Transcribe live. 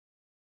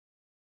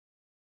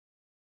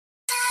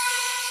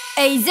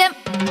에이즘 하!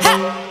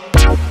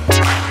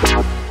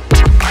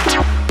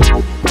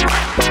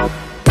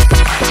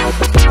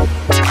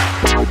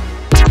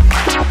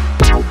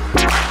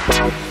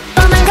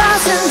 뻔한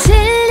것은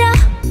질려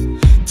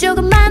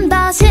조금만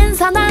더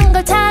신선한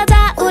걸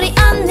찾아 우리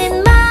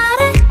언닌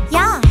말해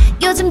야.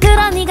 요즘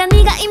들어 네가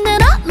입는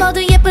옷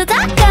모두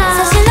예쁘다고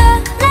사실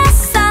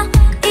놀랐어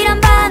이런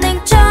반응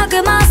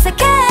조금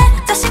어색해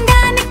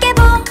자신감 있게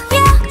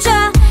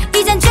보여줘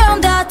이젠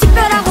좀 더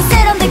특별하고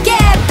세련되게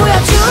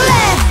보여줄래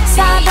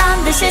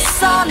사람들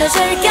시선을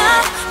즐겨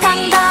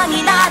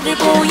당당히 나를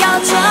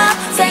보여줘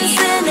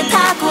센스는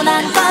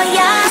타고난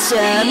거야 저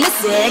넓은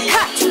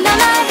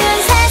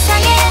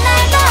세상에 날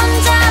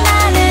던져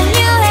나는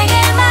유행을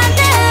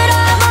만들어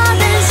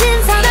뭐든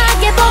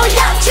신선하게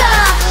보여줘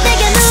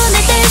내게 눈에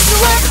띌 수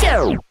없게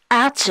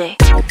아치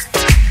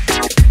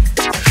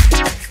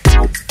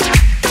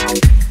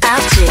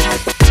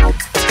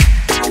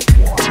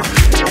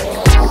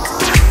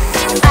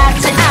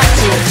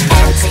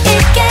엔지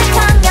있게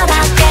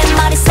강렬하게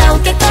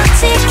머릿속에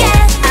꽂히게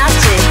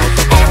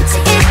엔지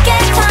있게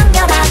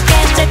강렬하게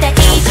절대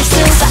잊을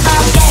수가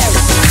없게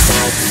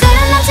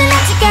세련남친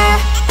엣지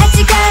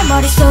girl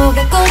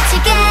머릿속에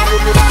꽂히게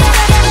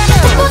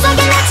독보적인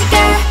엣지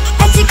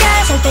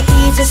girl 절대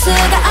잊을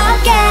수가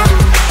없게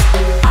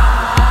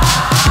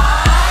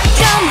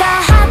좀 더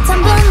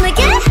핫한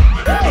분위기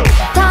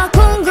더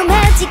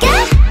궁금해지게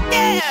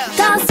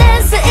더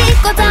센스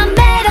있고 더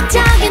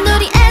매력적인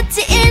우리 엣지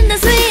있는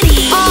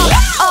스위리 hold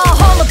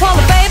up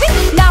baby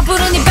나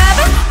부르니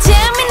baby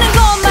재밌는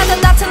곳마다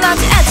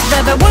나타나지 엣지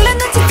baby 원래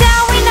눈치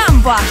따윈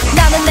안 봐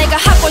나는 내가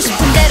하고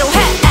싶은 대로 해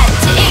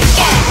엣지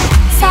있게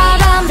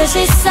사람들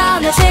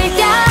시선을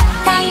즐겨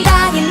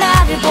당당히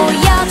나를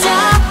보여줘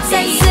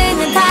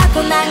센스는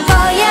타고난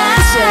거야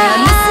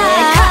좀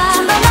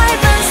더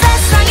넓은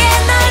세상에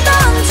날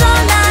던져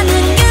나는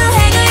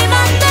유행을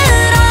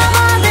만들어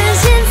뭐든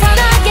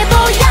신선하게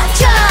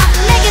보여줘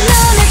내게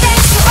눈을 뗄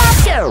수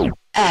없게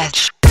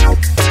Edge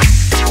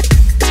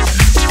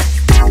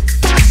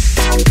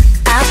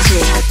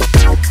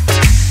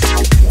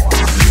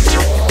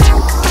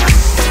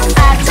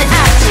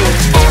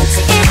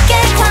엔지 있게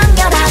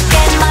강렬하게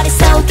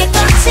머릿속에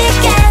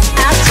꽂히게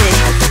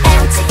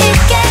엔지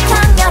있게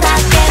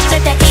강렬하게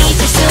절대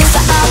잊을 수가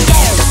없게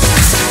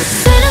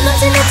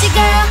세련넘친 엣지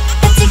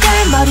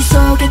girl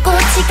머릿속에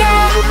꽂히게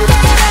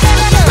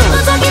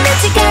독보적인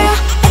엣지 girl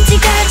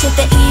절대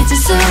잊을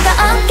수가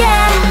없게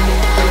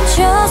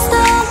Just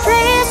don't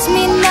please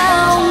me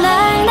now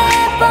날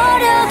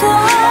내버려둬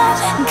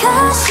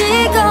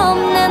가시가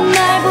없는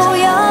날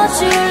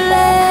보여줄래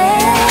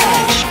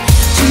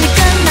준비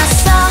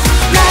끝났어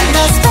난 더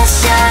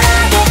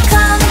스페셜하게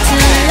come to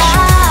life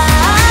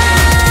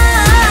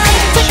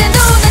절대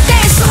눈을 뗄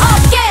수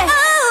없게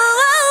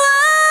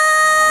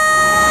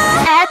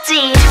엣지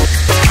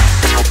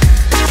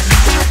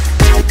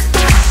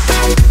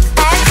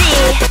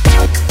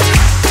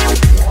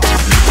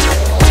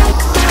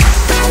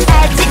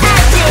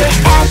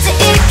엣지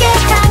있게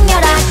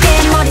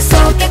강렬하게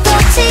머릿속에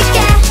꽂히게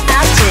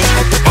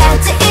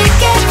엣지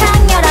있게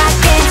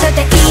강렬하게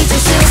절대 잊을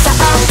수가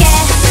없게